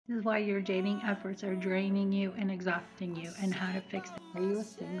This is why your dating efforts are draining you and exhausting you, and how to fix it. Are you a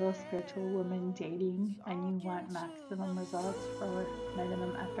single spiritual woman dating and you want maximum results for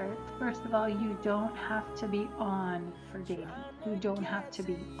minimum effort? First of all, you don't have to be on for dating. You don't have to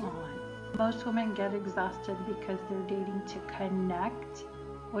be on. Most women get exhausted because they're dating to connect,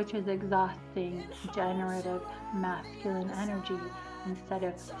 which is exhausting generative masculine energy, instead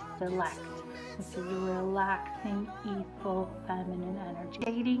of select, which is relaxing, easeful, feminine energy.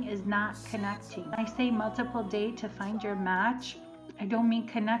 Dating is not connecting. When I say multiple date to find your match, I don't mean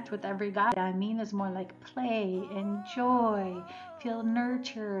connect with every guy. What I mean is more like play, enjoy, feel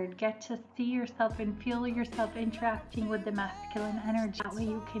nurtured, get to see yourself and feel yourself interacting with the masculine energy. That way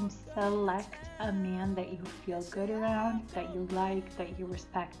you can select a man that you feel good around, that you like, that you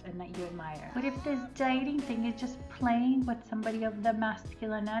respect, and that you admire. But if this dating thing is just playing with somebody of the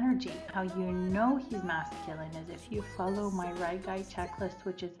masculine energy, how you know he's masculine is if you follow my Right Guy checklist,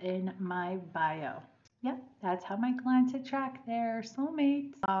 which is in my bio. Yep, that's how my clients attract their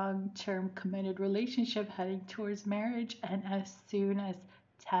soulmates. Long-term committed relationship heading towards marriage, and as soon as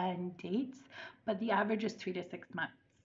 10 dates, but the average is 3 to 6 months.